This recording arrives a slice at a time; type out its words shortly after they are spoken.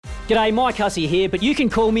G'day, Mike Hussey here, but you can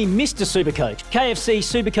call me Mr. Supercoach. KFC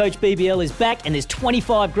Supercoach BBL is back and there's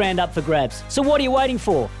 25 grand up for grabs. So what are you waiting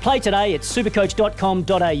for? Play today at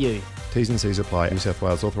supercoach.com.au. T's and C's apply. New South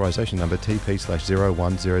Wales authorisation number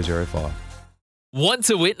TP/01005. Want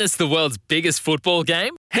to witness the world's biggest football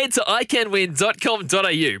game? Head to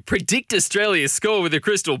iCanWin.com.au, predict Australia's score with a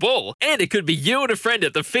crystal ball, and it could be you and a friend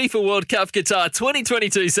at the FIFA World Cup Qatar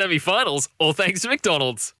 2022 semi-finals, all thanks to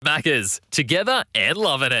McDonald's. Maccas, together and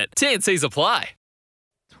loving it. T&Cs apply.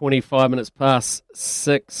 25 minutes past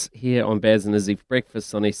 6 here on Baz and Izzy for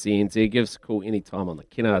breakfast on SCNZ. Give us a call anytime on the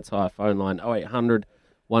Kennard Tyre phone line 0800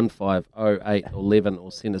 150811 or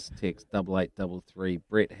send us a text 8833.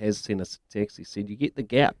 Brett has sent us a text. He said, you get the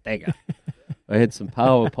gout, dagger. I had some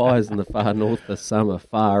power pies in the far north this summer,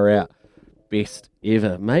 far out. Best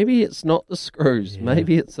ever. Maybe it's not the screws. Yeah.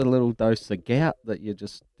 Maybe it's a little dose of gout that you're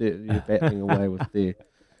battling away with there,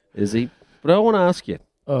 Izzy. But I want to ask you.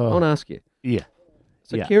 Yeah.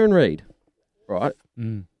 So Kieran Reid, right?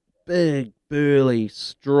 Big, burly,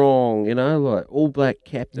 strong, like all black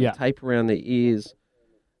captain, tape around the ears,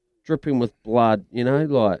 dripping with blood,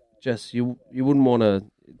 just you wouldn't want to,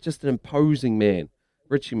 just an imposing man.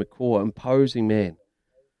 Richie McCaw, imposing man.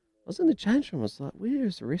 I was in the change room, I was like,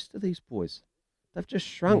 where's the rest of these boys? They've just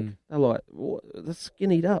shrunk. They're like, they're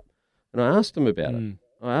skinnied up. And I asked him about it.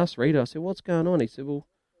 I asked Rita, I said, what's going on? He said, well,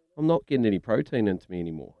 I'm not getting any protein into me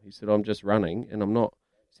anymore. He said, I'm just running and I'm not.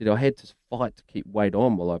 He said, I had to fight to keep weight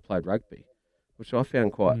on while I played rugby, which I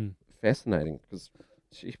found quite fascinating because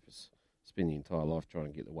she spent the entire life trying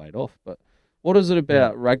to get the weight off. But what is it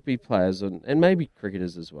about rugby players and maybe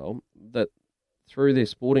cricketers as well that through their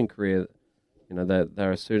sporting career,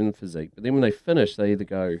 they're a certain physique, but then when they finish, they either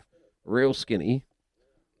go real skinny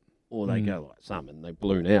or they go like some and they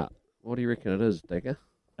balloon out. What do you reckon it is, Digger?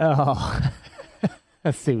 Oh, I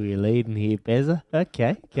see where you're leading here, Bezza.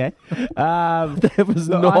 Okay. That was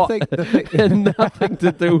had nothing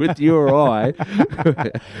to do with you or I.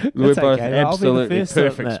 We're both absolutely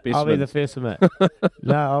perfect specimens. I'll be the first of it.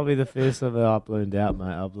 No, I'll be the first of it. I ballooned out, mate.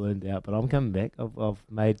 I ballooned out, but I'm coming back. I've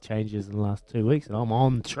made changes in the last 2 weeks, and I'm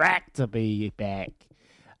on track to be back.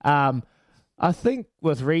 I think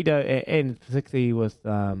with Rito and particularly with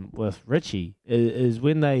Richie is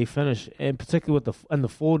when they finish, and particularly with the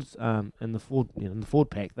Ford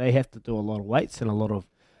pack, they have to do a lot of weights and a lot of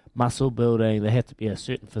muscle building. They have to be a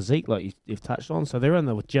certain physique, like you've touched on. So they're in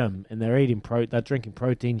the gym and they're they're drinking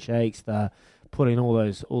protein shakes. They're putting all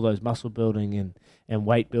those muscle building and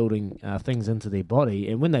weight building things into their body.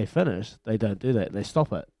 And when they finish, they don't do that. They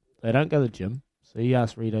stop it. They don't go to the gym. So you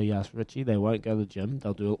ask Rito, you ask Richie, they won't go to the gym.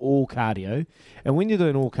 They'll do all cardio. And when you're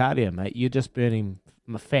doing all cardio, mate, you're just burning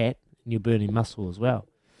fat and you're burning muscle as well.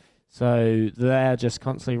 So they're just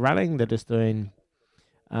constantly running. They're just doing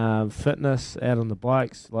fitness out on the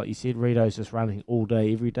bikes. Like you said, Rito's just running all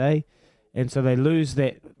day, every day. And so they lose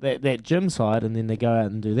that gym side and then they go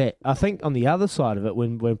out and do that. I think on the other side of it,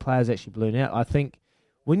 when players actually balloon out, I think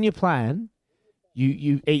when you're playing,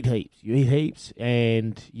 You eat heaps,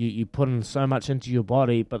 and you put in so much into your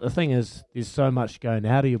body. But the thing is, there's so much going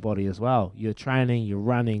out of your body as well. You're training, you're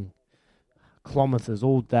running kilometres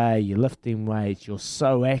all day, you're lifting weights, you're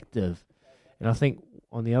so active. And I think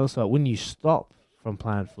on the other side, when you stop from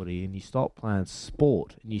playing footy and you stop playing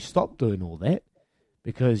sport and you stop doing all that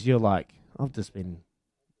because you're like, I've just been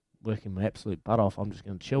working my absolute butt off, I'm just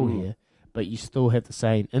going to chill here. But you still have the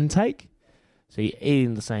same intake. So you're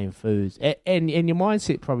eating the same foods. And your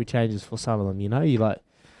mindset probably changes for some of them, You're like,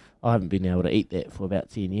 I haven't been able to eat that for about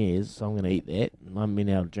 10 years, so I'm going to eat that. And I haven't been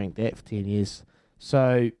able to drink that for 10 years.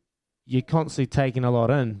 So you're constantly taking a lot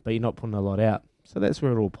in, but you're not putting a lot out. So that's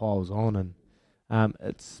where it all piles on. And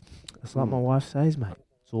it's like my wife says, mate,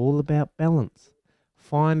 it's all about balance.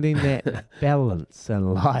 Finding that balance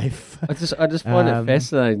in life. I just find it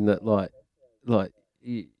fascinating that, like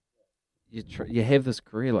you have this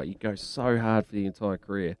career, like you go so hard for the entire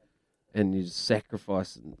career and you just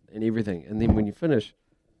sacrifice and everything. And then when you finish,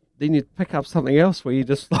 then you pick up something else where you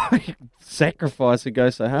just like sacrifice and go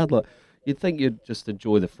so hard. Like you'd think you'd just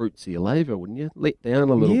enjoy the fruits of your labour, wouldn't you? Let down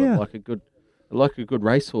a little bit like a good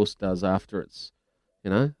racehorse does after its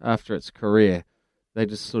career. They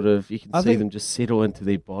just sort of, you can see them just settle into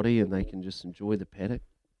their body and they can just enjoy the paddock.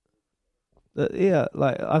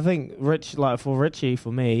 I think for Richie,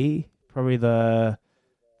 for me, probably the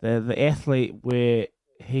athlete where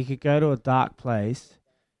he could go to a dark place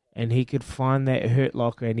and he could find that hurt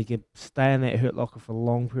locker and he could stay in that hurt locker for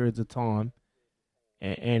long periods of time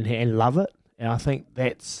and love it. And I think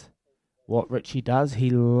that's what Richie does. He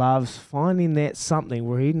loves finding that something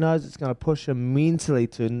where he knows it's going to push him mentally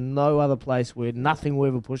to no other place where nothing will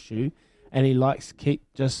ever push you, and he likes to keep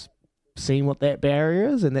just seen what that barrier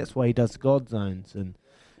is, and that's why he does God zones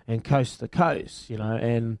and coast to coast,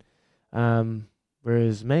 and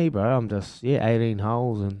whereas me, bro, I'm just 18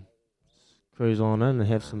 holes and cruise on in and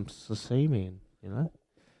have some sashimi,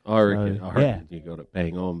 I reckon you got it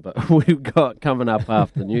bang on. But we've got coming up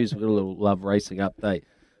after the news, we've got a little Love Racing update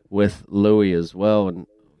with Louis as well. And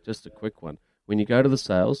just a quick one. When you go to the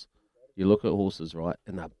sales, you look at horses, right,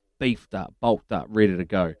 and they're beefed up, bulked up, ready to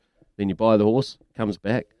go. Then you buy the horse, comes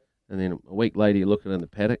back, and then a week later you look at it in the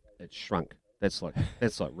paddock, it's shrunk. That's like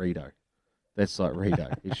Rito. That's like Rito.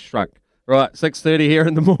 He's shrunk. Right, 6:30 here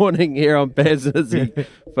in the morning here on Baz and Izzy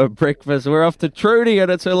for breakfast. We're off to Trudy,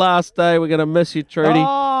 and it's her last day. We're going to miss you, Trudy.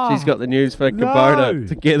 Oh, She's got the news for Kubota. no.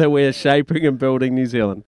 Together we're shaping and building New Zealand.